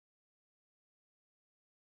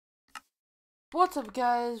What's up,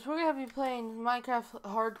 guys? We're gonna be playing Minecraft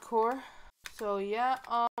Hardcore. So yeah,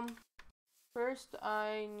 first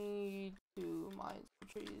I need to mine some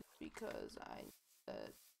trees because I need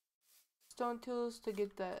that stone tools to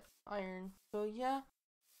get that iron. So yeah,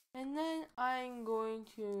 and then I'm going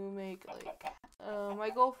to make my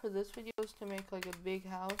goal for this video is to make like a big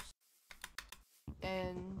house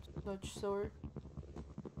and such sort,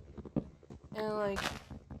 and like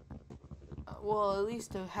well, at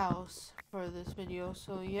least a house for this video.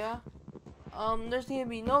 So yeah. There's gonna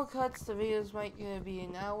be no cuts. The videos might gonna be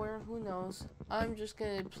an hour. Who knows? I'm just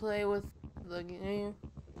gonna play with the game,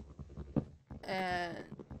 and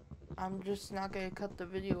I'm just not gonna cut the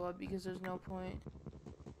video up because there's no point.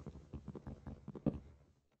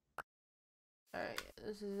 Alright,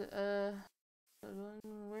 this is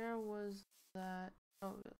where was that?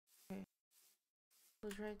 Oh, okay, it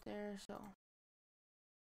was right there. So.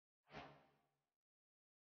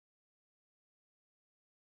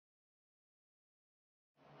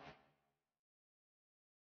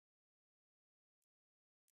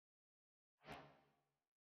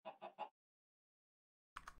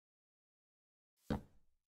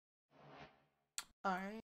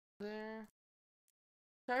 Alright, there.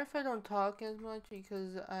 Sorry if I don't talk as much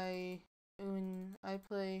because when I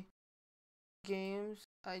play games,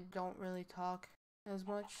 I don't really talk as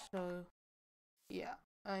much, so yeah.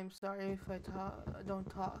 I'm sorry if I don't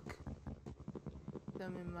talk.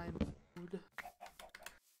 I'm in my mood.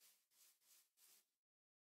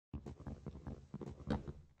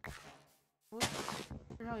 Whoops.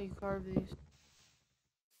 I how you carve these.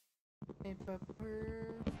 Hey, pepper.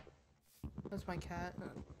 That's my cat.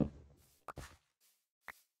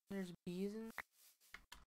 There's bees in.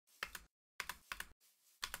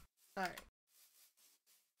 Alright.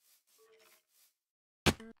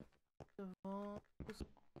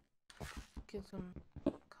 Get some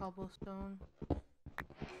cobblestone.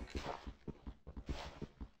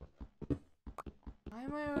 Why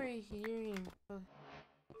am I already hearing?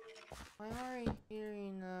 Why am I already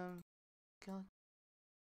hearing skeleton?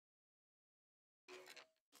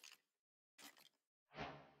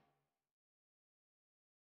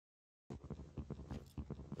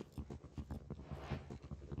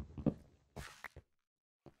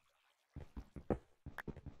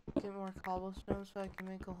 Get more cobblestone so I can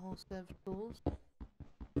make a whole set of tools.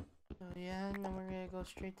 So yeah, and then we're gonna go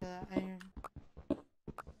straight to that iron.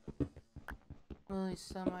 Well, at least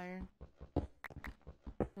some iron.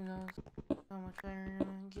 Who knows how much iron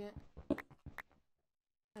I'm gonna get.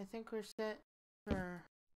 I think we're set for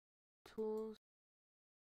tools.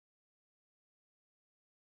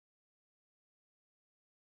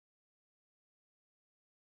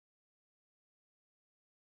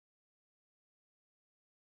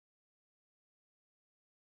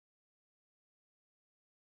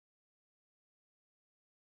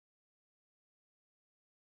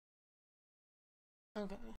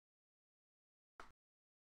 Okay.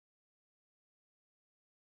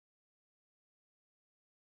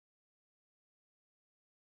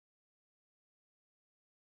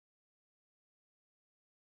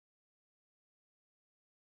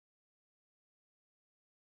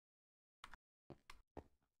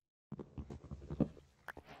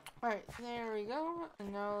 Alright, there we go.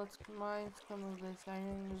 And now let's mine some of this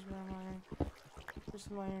iron. There's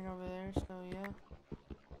some iron over there, so yeah.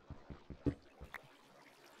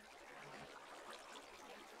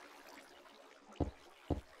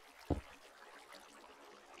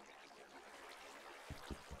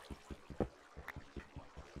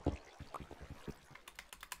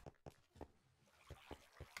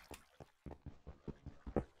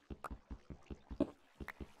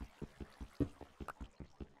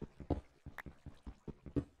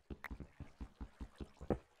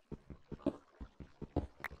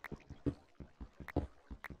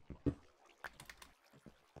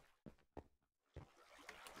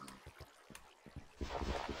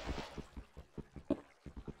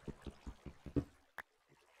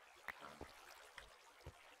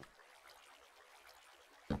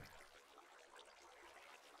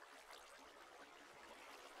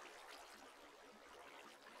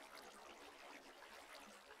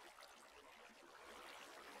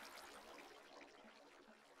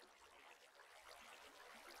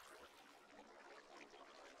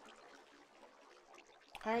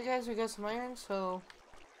 Alright guys, we got some iron, so...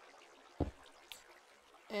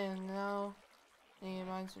 And now, I need to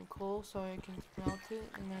mine some coal so I can smelt it,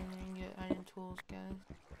 and then we can get iron tools, guys.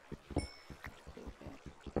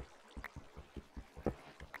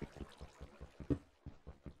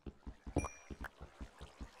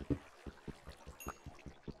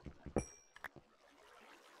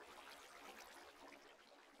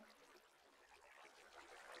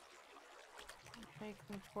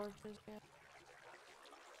 making torches again.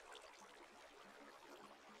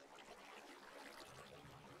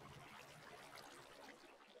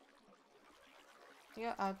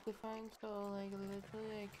 Yeah, Optifine, so like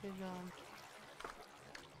literally I could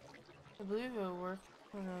I believe it'll work.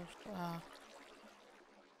 Who knows?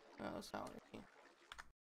 No, it's not working.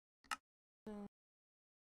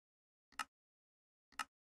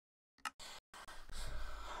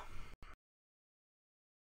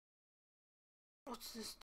 What's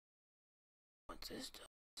this? What's this?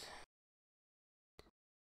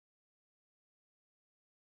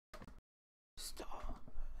 Stop.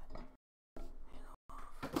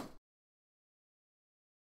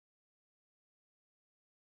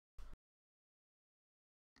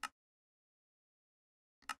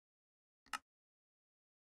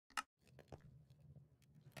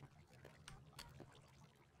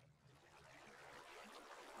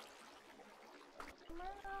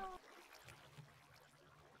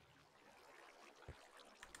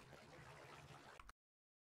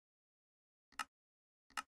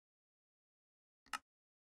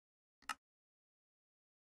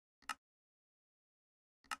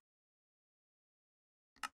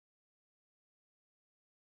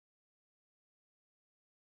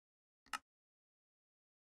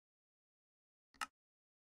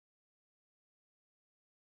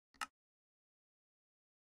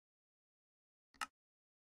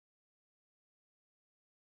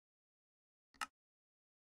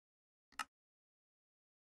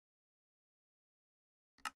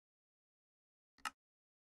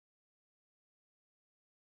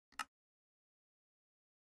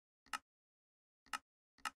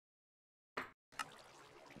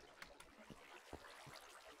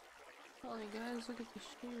 Oh, you guys, look at the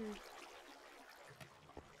shears.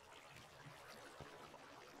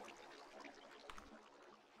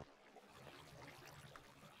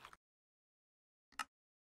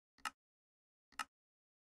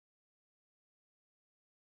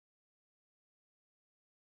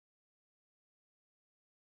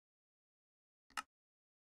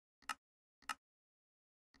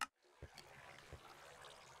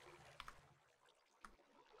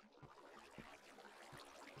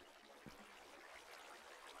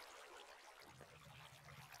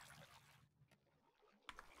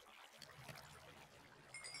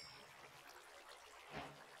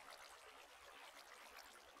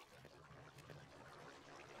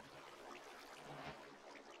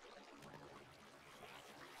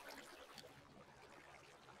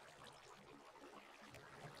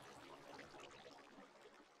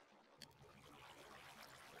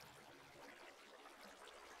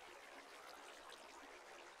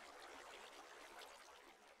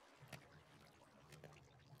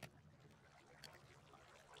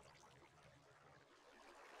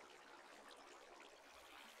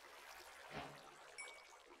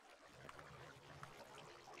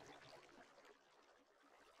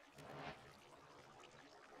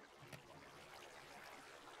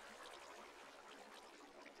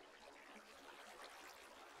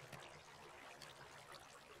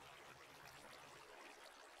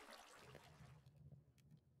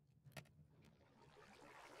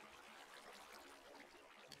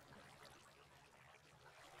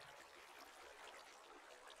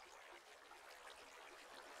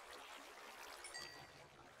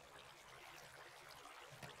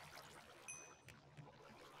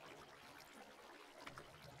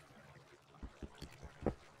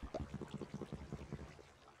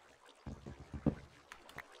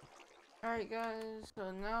 Alright guys,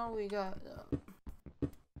 so now we got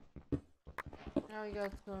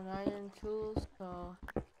some iron tools, so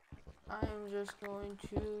I'm just going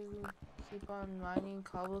to keep on mining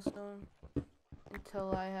cobblestone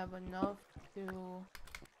until I have enough to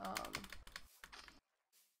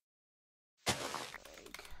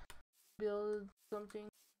like build something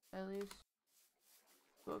at least.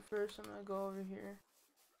 But first I'm gonna go over here.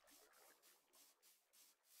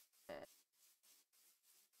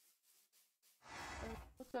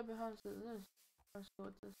 What type of house is this? Let's go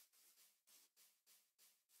with this.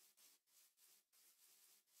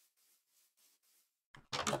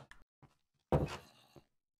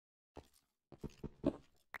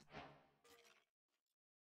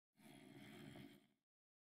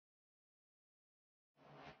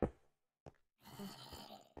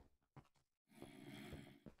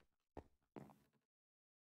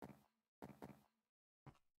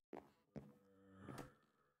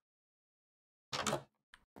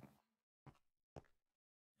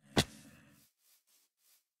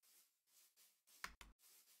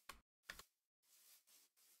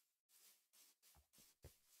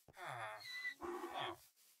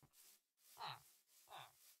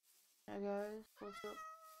 Hi guys, what's up?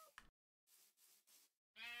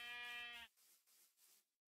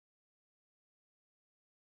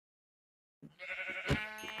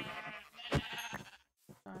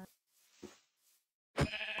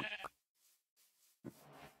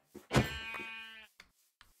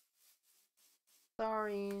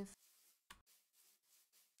 Sorry.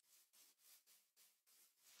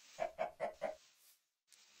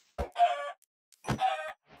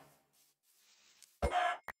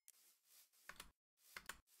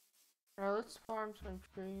 Alright, let's farm some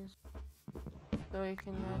trees so we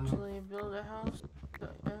can actually build a house. So,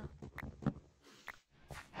 yeah.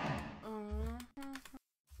 Alright.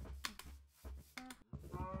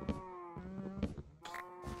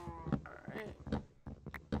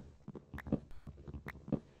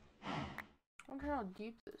 I wonder how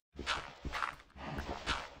deep this is.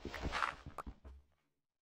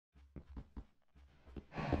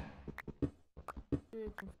 See what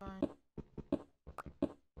we can find.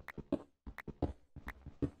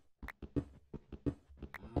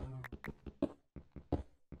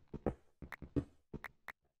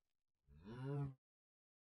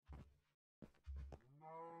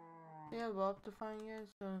 Yeah, Bob to find guys,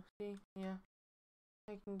 so see, yeah.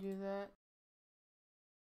 I can do that.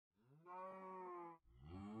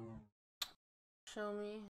 Show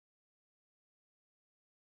me.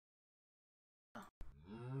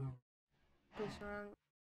 Place around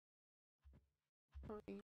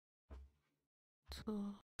 3,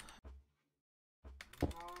 2.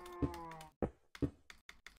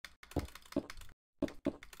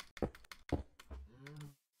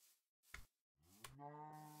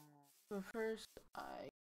 But first, I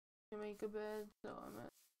can make a bed, so I'm gonna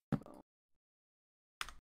go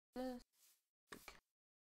this.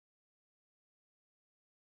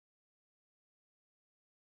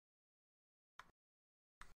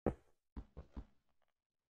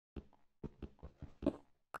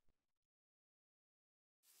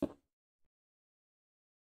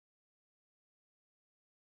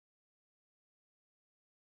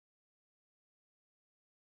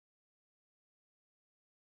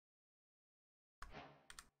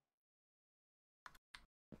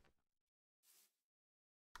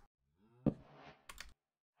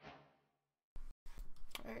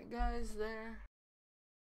 Alright guys, there.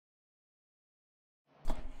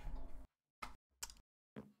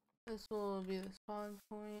 This will be the spawn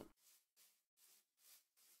point.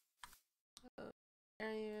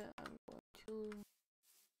 Area I'm going to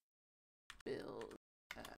build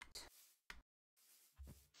at.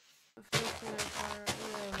 The first thing I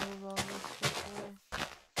gotta move all this stuff away.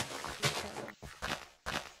 Just kinda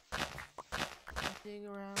dig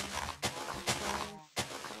around.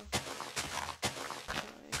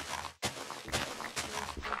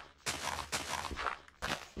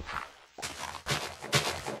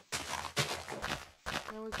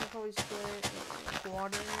 Now we can probably split it like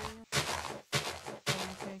water area.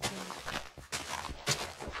 Okay, I can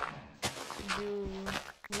do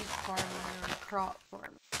meat farming or crop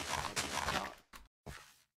farming. Crop.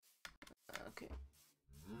 Okay.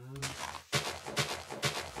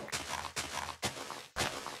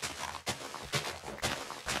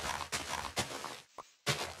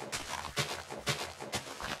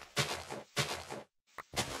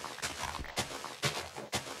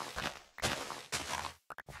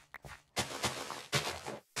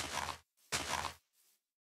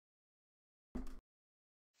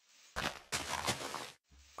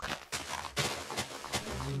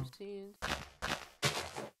 Some seeds.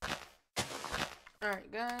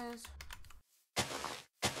 Alright guys.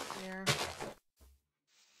 Here.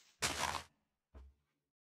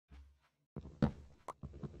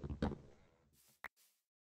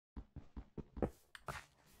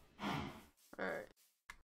 Alright.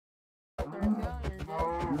 There we go, you're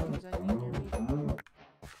dead. Because I need your meat.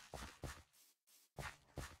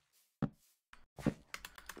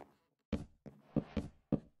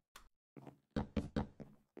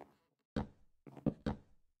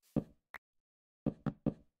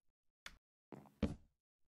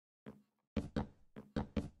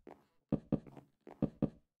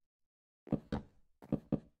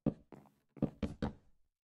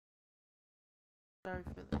 Sorry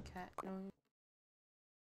for the cat noise.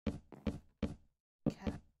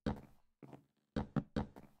 Cat.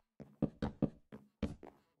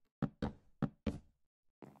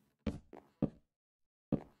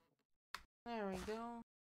 There we go.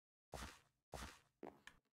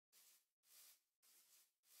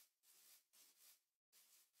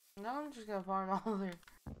 Now I'm just gonna farm all their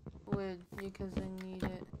wood because I need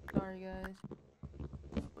it. Sorry guys.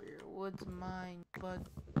 But your wood's mine, bud.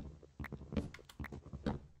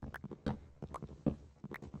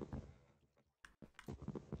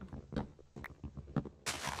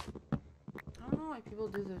 why people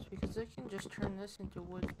do this, because they can just turn this into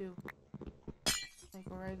wood too. Like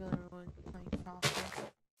regular wood, like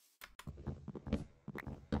chocolate.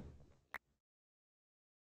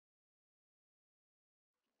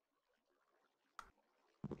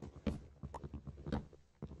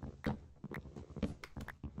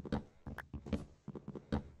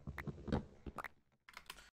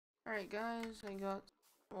 Alright guys, I got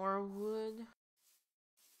more wood.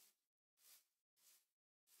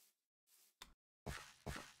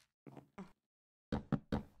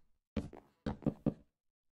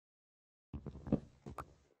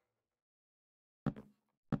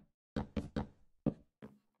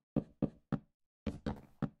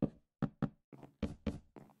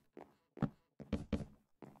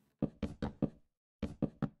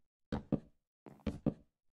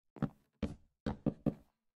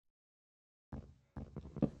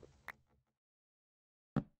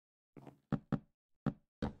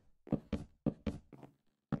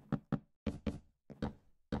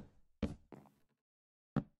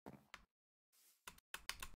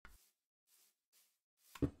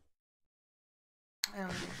 I don't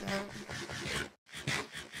need that.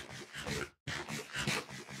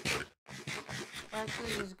 Actually,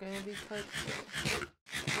 this is gonna be cut.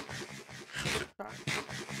 Sorry.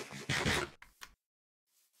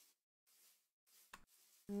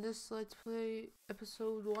 In this Let's Play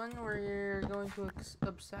episode 1, we're going to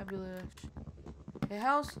establish a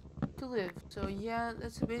house to live. So yeah,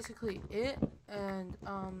 that's basically it. And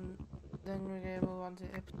then we're gonna move on to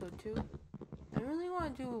episode 2. I really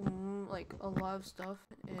want to do like a lot of stuff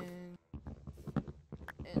and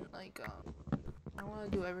like I want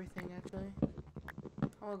to do everything actually.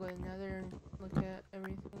 I want to go to Nether and look at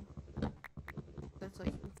everything. That's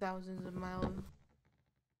like thousands of miles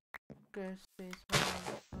square space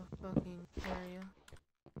miles of fucking area.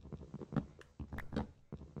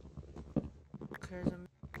 Who cares?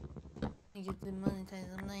 I get demonetized.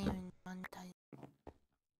 I'm not even monetized.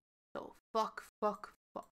 So fuck.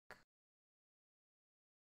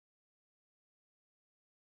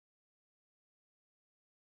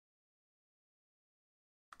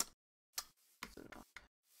 That's enough.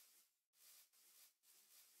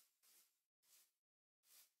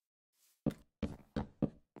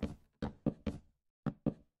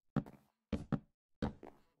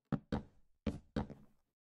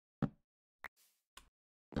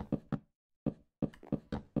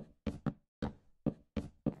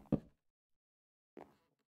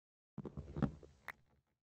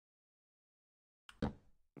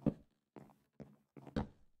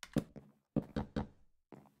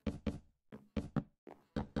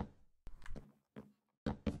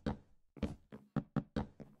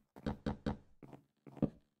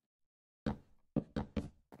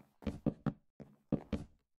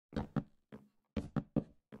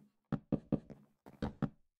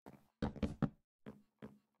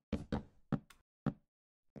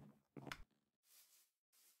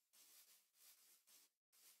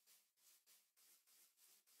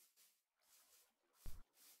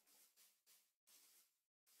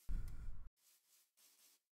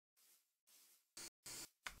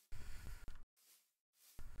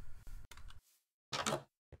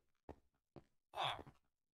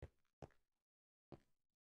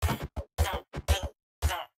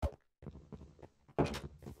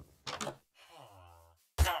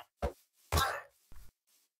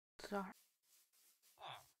 Sorry,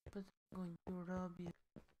 but I'm going to rub you.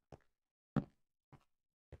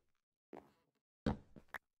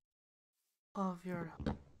 Of your...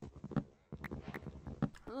 Are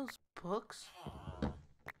those books?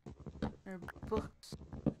 They're books.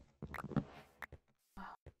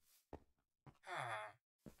 Wow.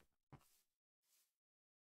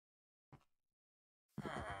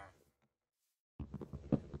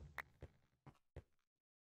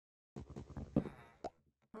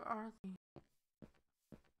 Where are they?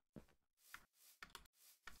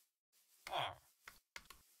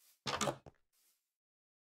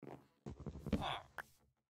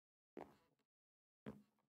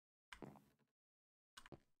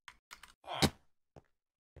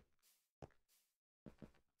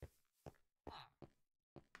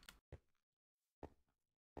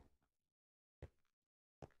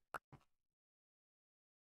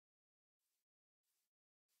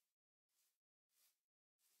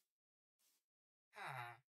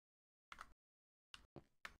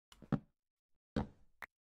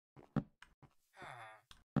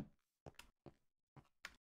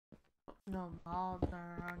 No mobs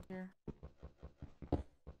are around here.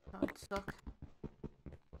 That would suck.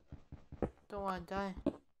 Don't want to die.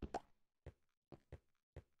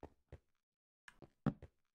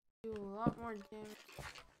 Do a lot more damage.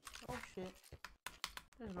 Oh shit.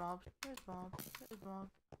 There's mobs. There's mobs. There's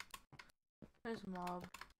mobs. There's mob.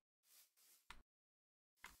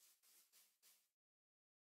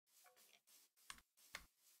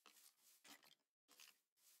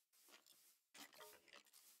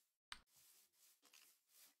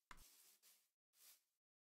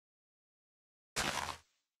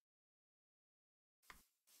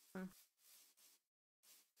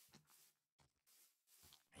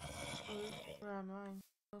 Where am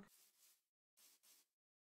I? Okay.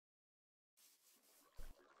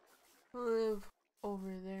 Live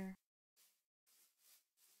over there.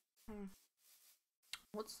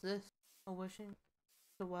 What's this? A wishing?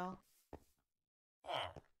 The well?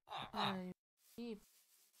 Deep.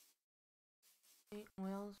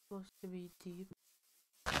 Well, supposed to be deep.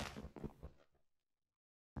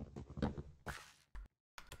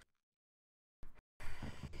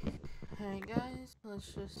 Hey guys, let's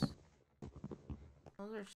just.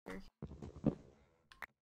 Those are scary.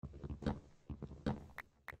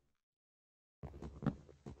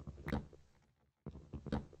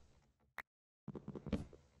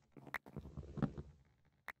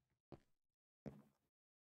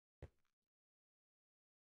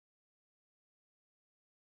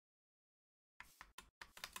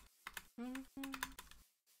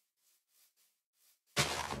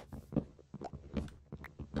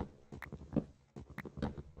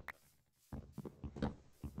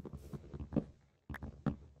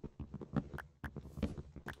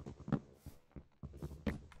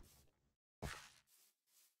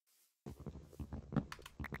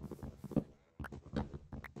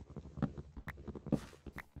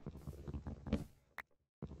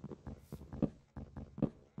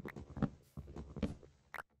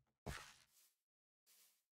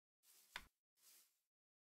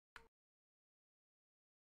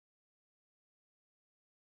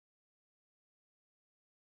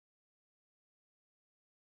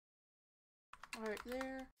 Right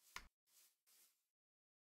there.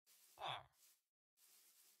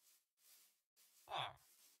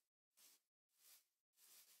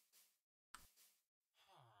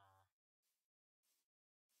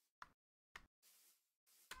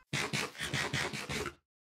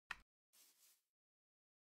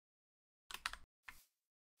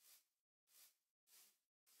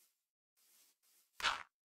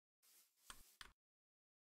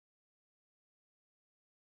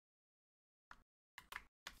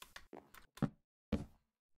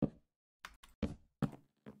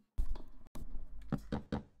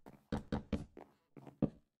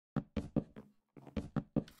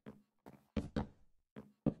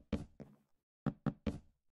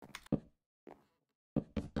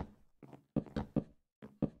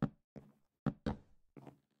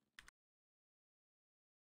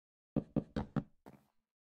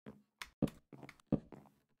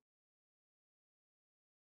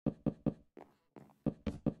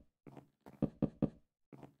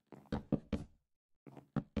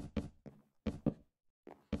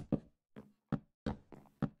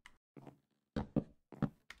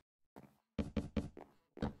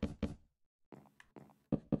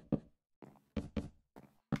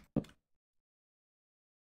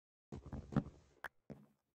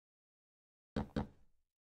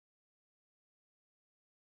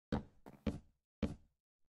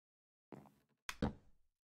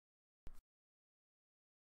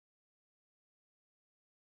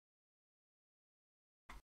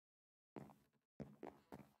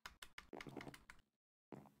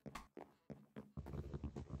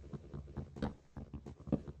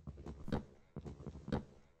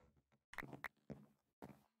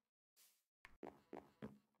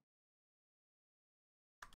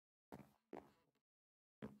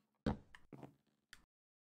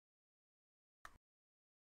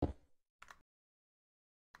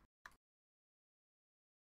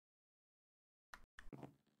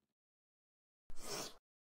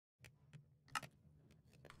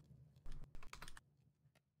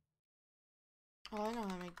 Oh, I know how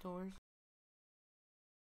to make doors.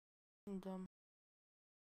 I'm dumb.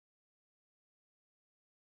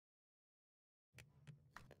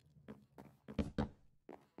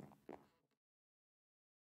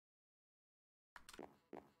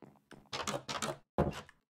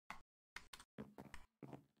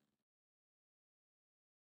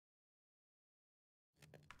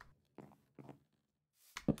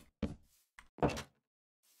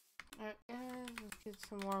 Alright, let's get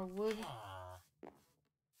some more wood.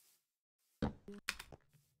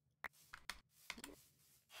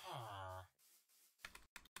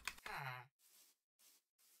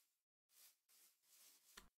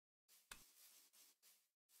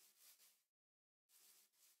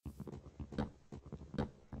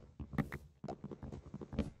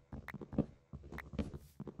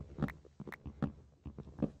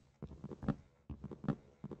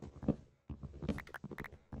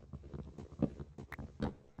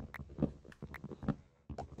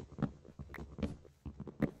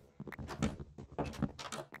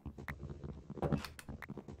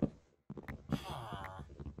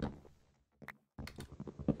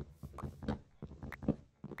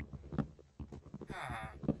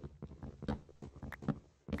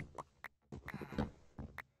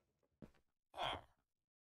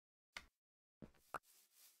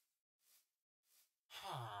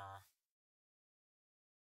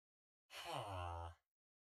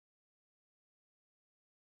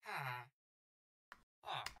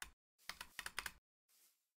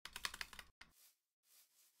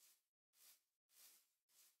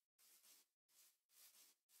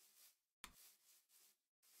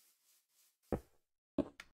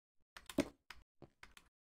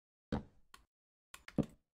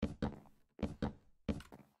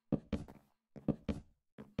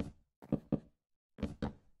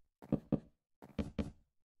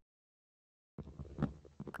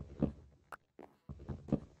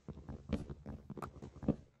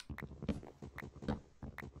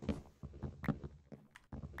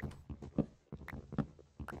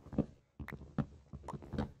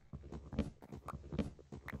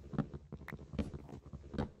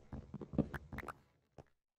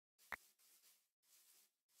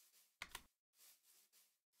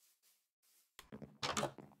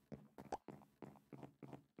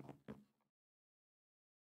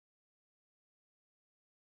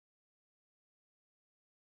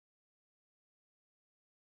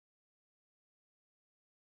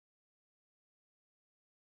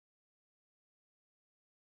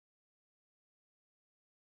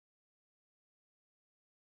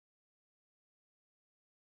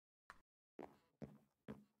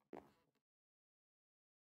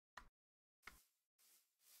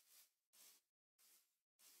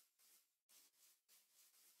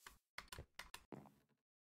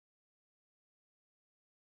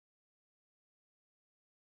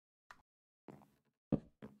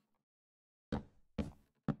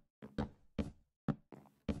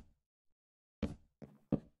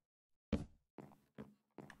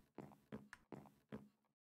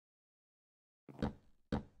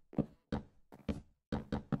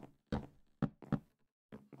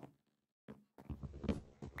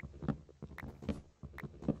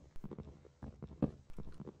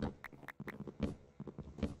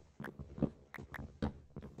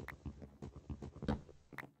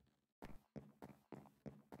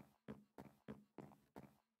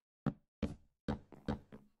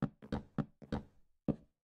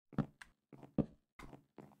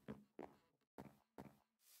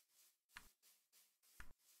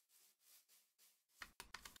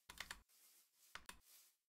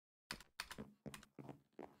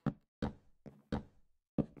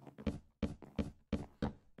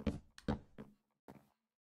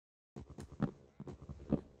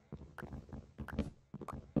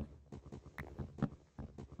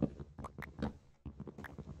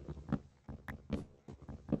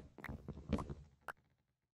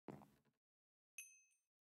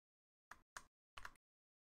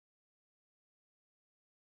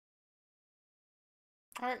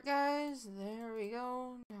 Alright guys, there we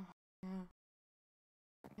go.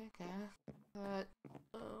 Okay. That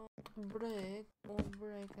break won't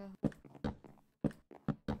break out.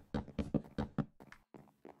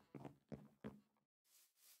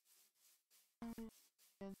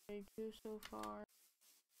 Yeah, 32 so far.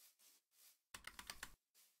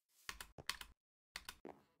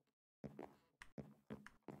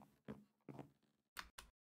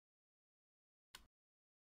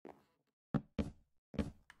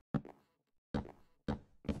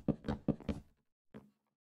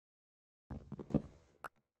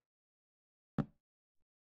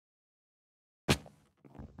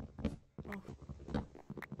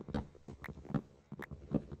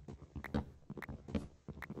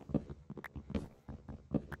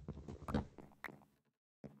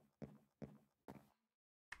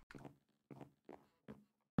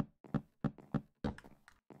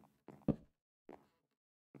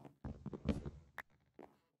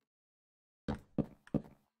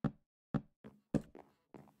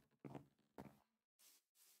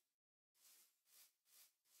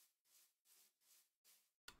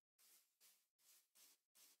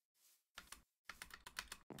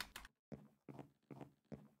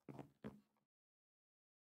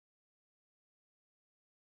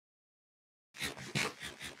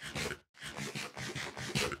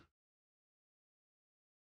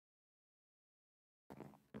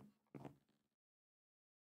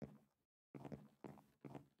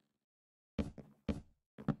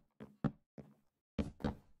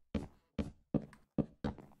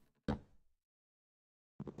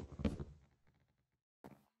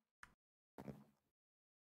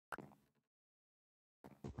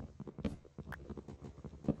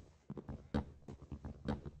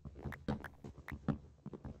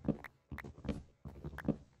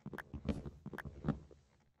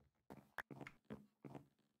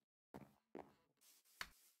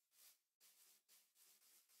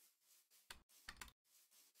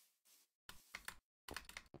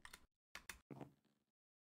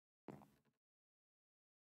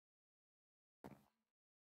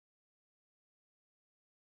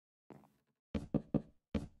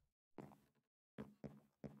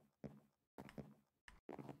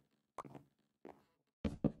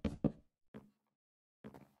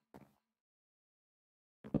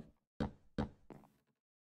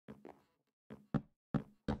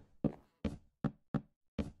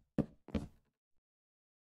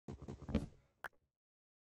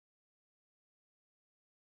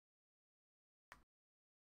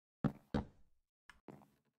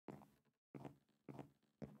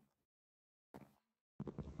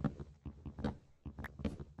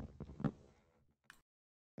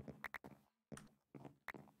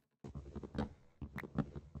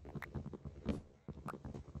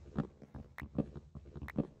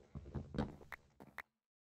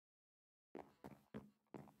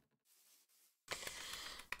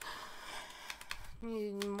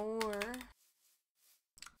 Need more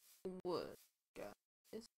wood,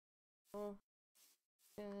 guys. So,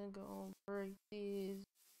 gonna go break these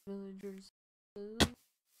villagers' food.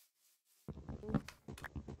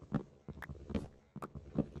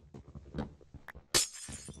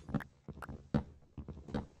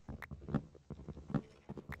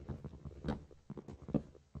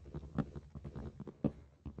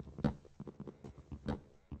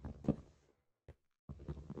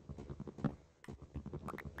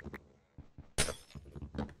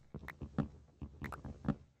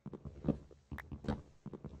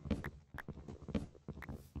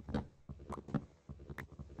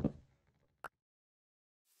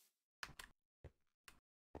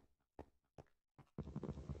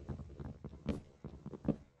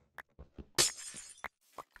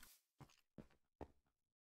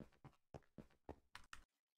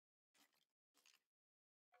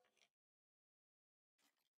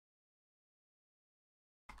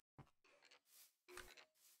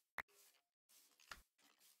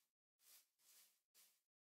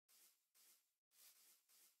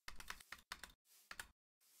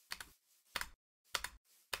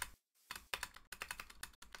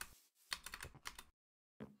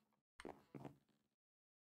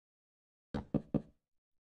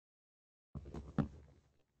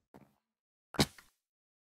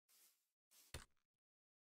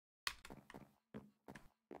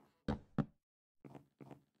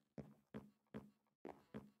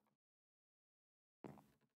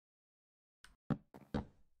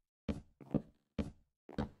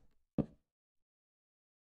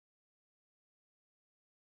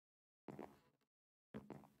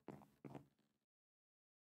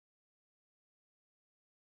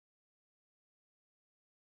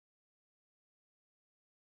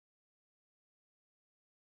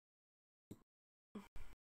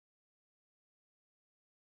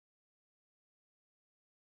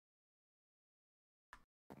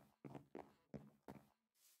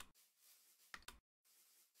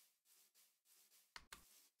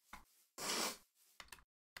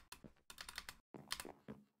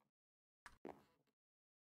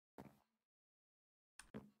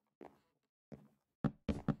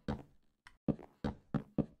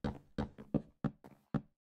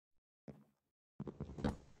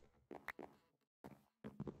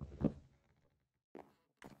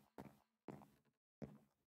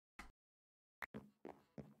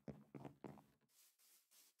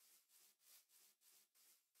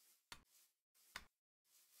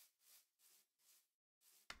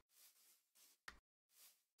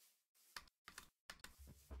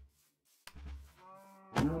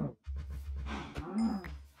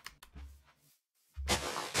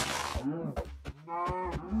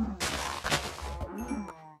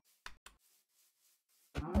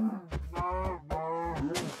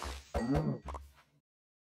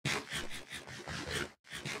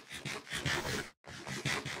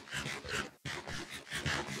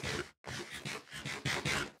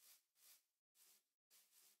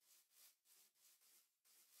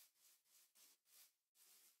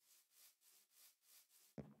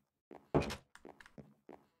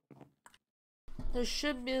 This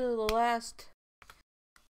should be the last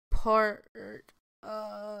part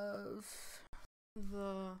of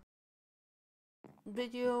the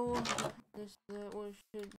video.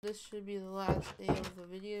 This should be the last day of the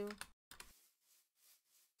video.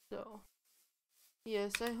 So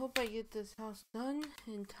yes, I hope I get this house done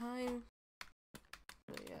in time.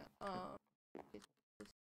 So yeah,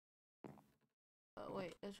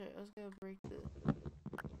 wait, that's right. I was gonna break this.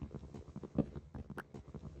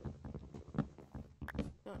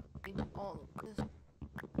 Don't need all of this.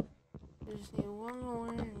 We just need one more,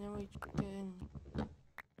 and then we can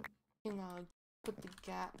put the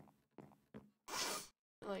gap,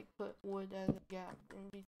 like put wood as a gap in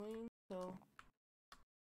between. So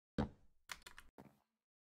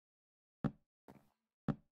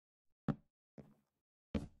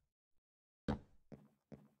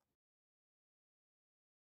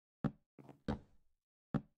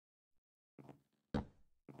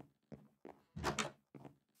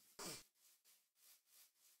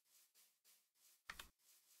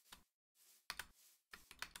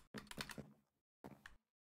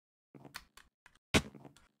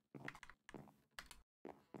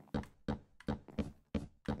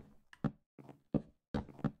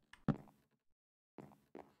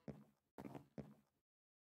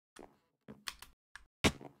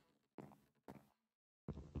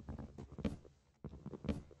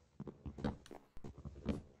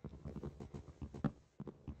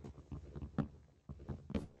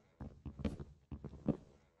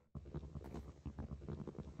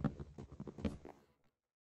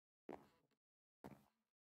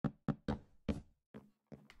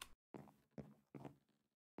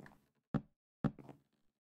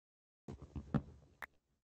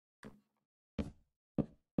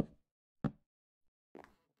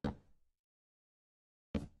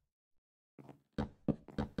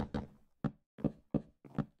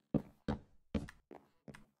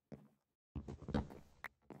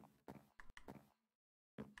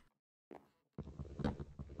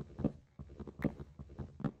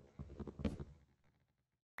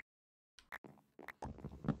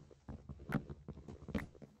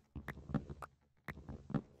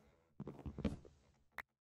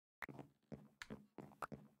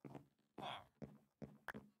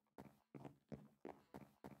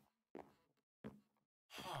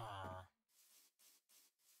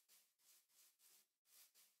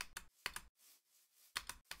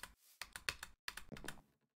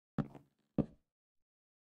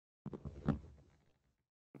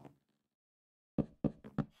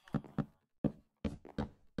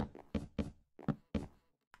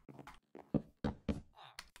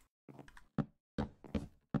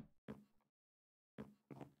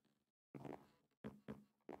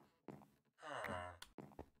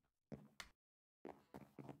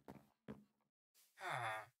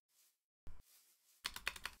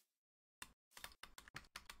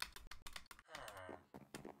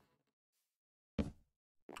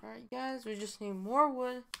Alright guys, we just need more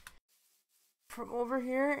wood from over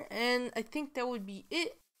here, and I think that would be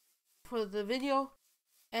it for the video.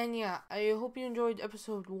 And yeah, I hope you enjoyed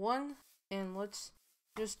episode 1, and let's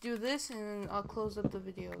just do this and then I'll close up the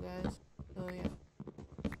video, guys. So yeah.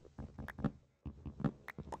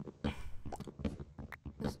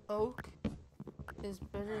 This oak is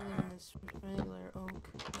better than this regular oak.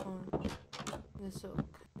 This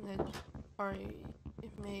oak that already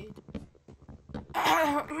made.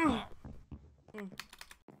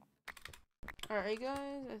 Alright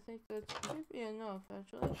guys, I think that's maybe enough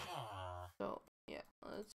actually. So yeah,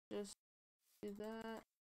 let's just do that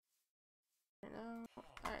right now.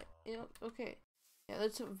 Alright, yep, okay. Yeah,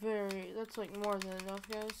 that's like more than enough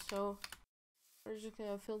guys, so we're just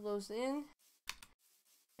gonna fill those in.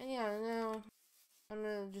 And yeah, now I'm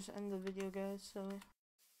gonna just end the video guys, so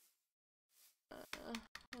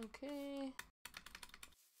okay.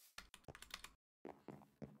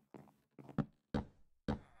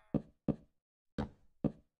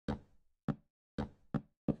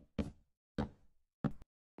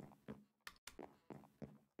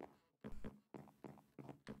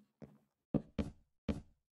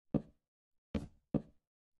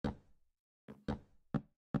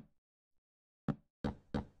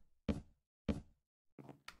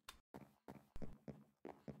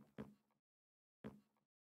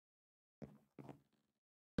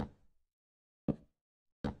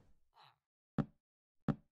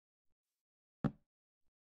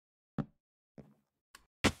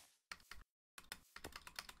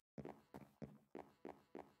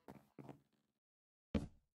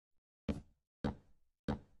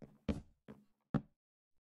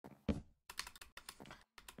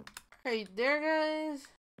 Right there guys.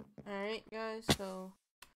 Alright guys, so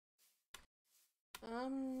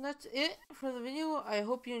that's it for the video. I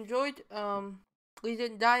hope you enjoyed. We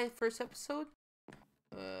didn't die first episode.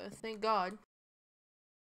 Thank God.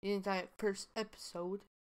 We didn't die at first episode.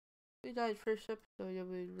 If we died first episode, I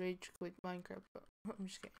would rage quit Minecraft. I'm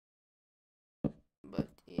just kidding. But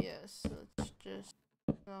yes, let's just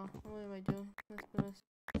no, what am I doing? Let's do this.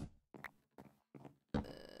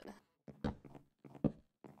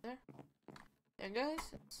 There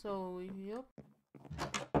guys, so yep,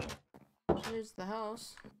 here's the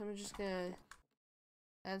house. I'm just gonna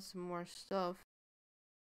add some more stuff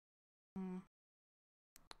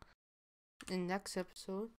in next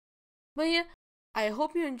episode. But yeah, I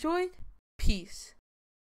hope you enjoyed. Peace.